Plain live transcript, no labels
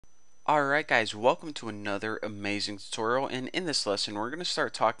Alright guys, welcome to another amazing tutorial, and in this lesson we're going to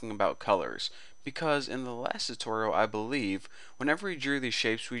start talking about colors, because in the last tutorial I believe whenever we drew these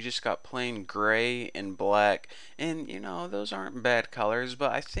shapes we just got plain gray and black, and those aren't bad colors,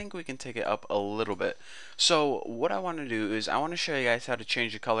 but I think we can take it up a little bit. So what I want to do is I want to show you guys how to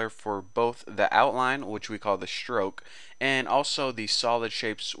change the color for both the outline, which we call the stroke, and also the solid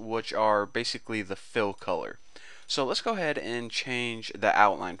shapes, which are basically the fill color. So let's go ahead and change the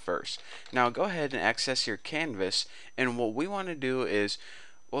outline first. Now go ahead and access your canvas, and what we want to do is,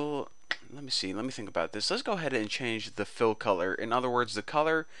 well, let me think about this. Let's go ahead and change the fill color. In other words, the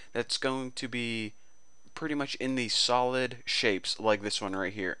color that's going to be pretty much in these solid shapes like this one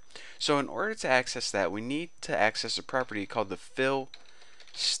right here. So in order to access that, we need to access a property called the fill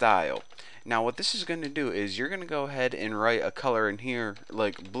style. Now what this is going to do is you're going to go ahead and write a color in here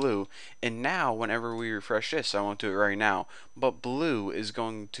like blue, and now whenever we refresh this, I won't do it right now, but blue is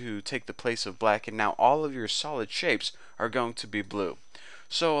going to take the place of black, and now all of your solid shapes are going to be blue.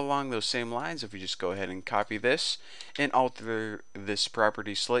 So along those same lines, if we just go ahead and copy this and alter this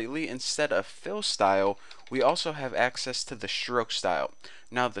property slightly, instead of fill style, we also have access to the stroke style.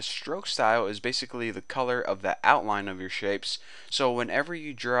 Now the stroke style is basically the color of the outline of your shapes. So whenever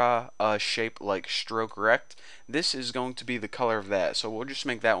you draw a shape like stroke rect, this is going to be the color of that. So we'll just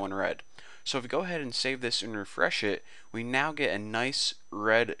make that one red. So if we go ahead and save this and refresh it, we now get a nice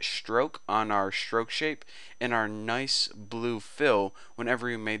red stroke on our stroke shape and our nice blue fill whenever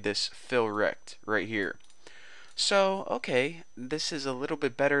we made this fill rect right here. So, okay, this is a little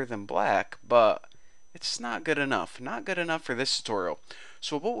bit better than black, but it's not good enough. Not good enough for this tutorial.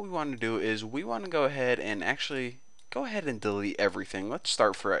 So what we want to do is we want to go ahead and actually go ahead and delete everything. Let's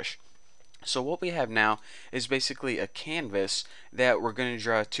start fresh. So what we have now is basically a canvas that we're going to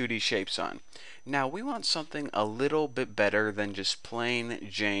draw 2D shapes on. Now we want something a little bit better than just plain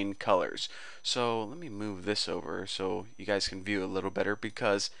Jane colors. So let me move this over so you guys can view a little better,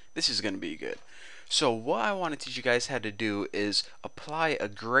 because this is going to be good. So what I want to teach you guys how to do is apply a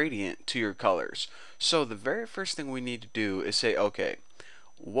gradient to your colors. So the very first thing we need to do is say, okay,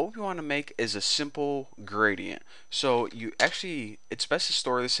 what we want to make is a simple gradient. So it's best to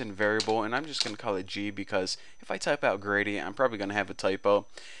store this in variable, and I'm just going to call it G, because if I type out gradient, I'm probably going to have a typo.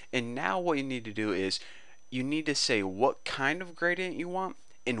 And now what you need to do is you need to say what kind of gradient you want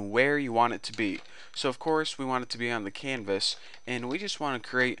and where you want it to be. So of course we want it to be on the canvas, and we just want to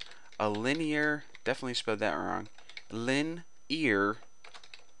create a linear, definitely spelled that wrong, linear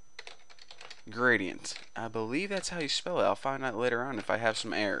gradient. I believe that's how you spell it. I'll find out later on if I have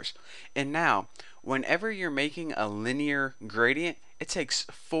some errors. And now, whenever you're making a linear gradient, it takes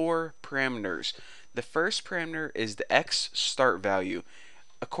 4 parameters. The first parameter is the x start value.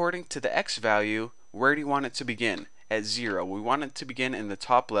 According to the x value, where do you want it to begin? At 0. We want it to begin in the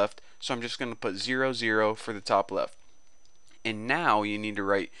top left, so I'm just going to put 0, 0 for the top left. And now you need to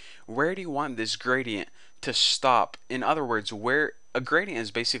write, where do you want this gradient to stop? In other words, where a gradient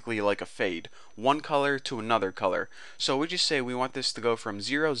is basically like a fade, one color to another color. So we just say we want this to go from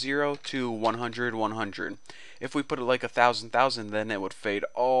 0, 0 to 100, 100. If we put it like 1,000, 1,000, then it would fade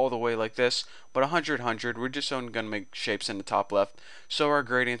all the way like this. But 100, 100, we're just only going to make shapes in the top left. So our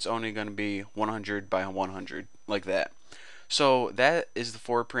gradient's only going to be 100 by 100, like that. So that is the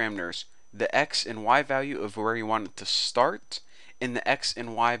 4 parameters. The x and y value of where you want it to start, and the x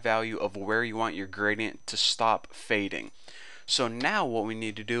and y value of where you want your gradient to stop fading. So now what we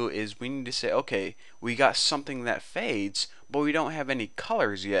need to do is we need to say, okay, we got something that fades, but we don't have any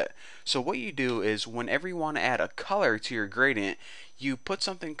colors yet. So what you do is whenever you want to add a color to your gradient, you put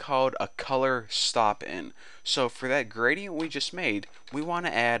something called a color stop in. So for that gradient we just made, we want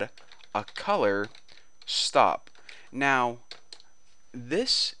to add a color stop. Now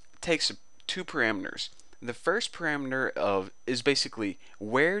this takes 2 parameters. The first parameter is basically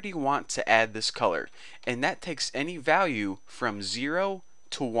where do you want to add this color, and that takes any value from 0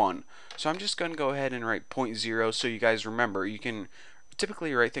 to 1. So I'm just going to go ahead and write 0.0 so you guys remember. You can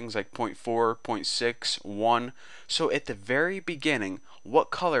typically write things like 0.4, 0.6, 1. So at the very beginning, what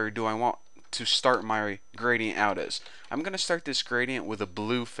color do I want to start my gradient out as? I'm going to start this gradient with a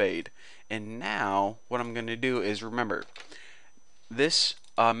blue fade. And now what I'm going to do is, remember, this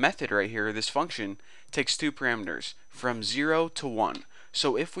method right here, this function, takes 2 parameters, from 0 to 1.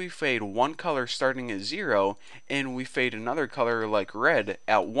 So if we fade one color starting at 0 and we fade another color like red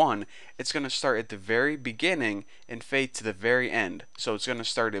at 1, it's going to start at the very beginning and fade to the very end. So it's going to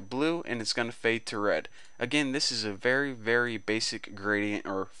start at blue and it's going to fade to red. Again, this is a very, very basic gradient,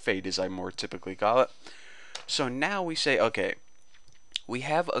 or fade as I more typically call it. So now we say, okay, we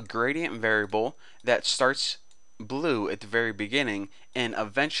have a gradient variable that starts blue at the very beginning, and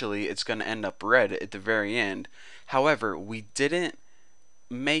eventually it's going to end up red at the very end. However, we didn't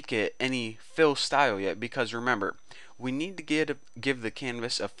make it any fill style yet, because remember, we need to give the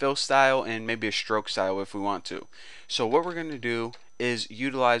canvas a fill style and maybe a stroke style if we want to. So what we're going to do is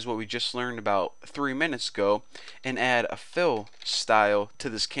utilize what we just learned about 3 minutes ago and add a fill style to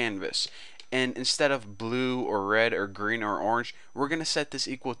this canvas. And instead of blue or red or green or orange, we're going to set this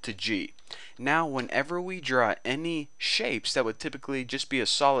equal to G. Now whenever we draw any shapes that would typically just be a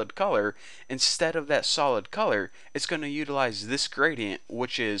solid color, instead of that solid color, it's going to utilize this gradient,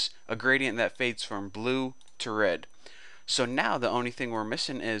 which is a gradient that fades from blue to red. So now the only thing we're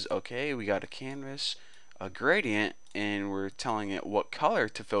missing is, okay, we got a canvas, a gradient, and we're telling it what color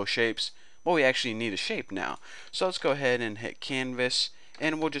to fill shapes. Well, we actually need a shape now. So let's go ahead and hit canvas,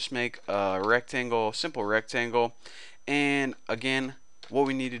 and we'll just make a rectangle, simple rectangle. And again, what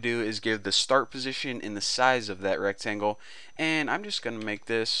we need to do is give the start position and the size of that rectangle. And I'm just going to make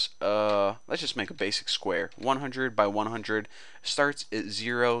this, let's just make a basic square. 100 by 100, starts at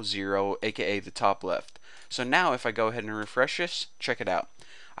 0, 0, aka the top left. So now if I go ahead and refresh this, check it out.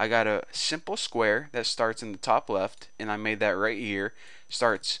 I got a simple square that starts in the top left, and I made that right here.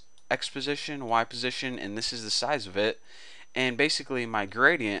 Starts X position, Y position, and this is the size of it. And basically my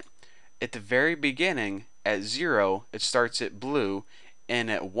gradient at the very beginning at 0, it starts at blue,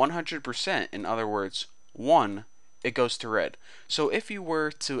 and at 100%, in other words 1, it goes to red. So if you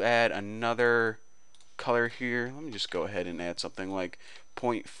were to add another color here, let me just go ahead and add something like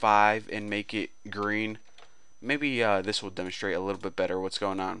 0.5 and make it green. Maybe this will demonstrate a little bit better what's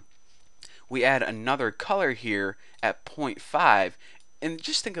going on. We add another color here at 0.5, and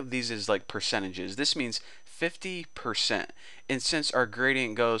just think of these as like percentages. This means 50%. And since our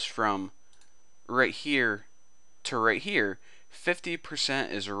gradient goes from right here to right here,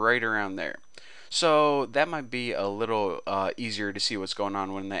 50% is right around there. So that might be a little easier to see what's going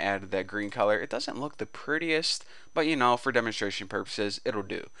on when they added that green color. It doesn't look the prettiest, but you know, for demonstration purposes, it'll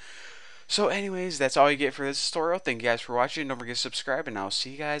do. So anyways, that's all you get for this tutorial. Thank you guys for watching. Don't forget to subscribe, and I'll see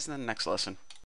you guys in the next lesson.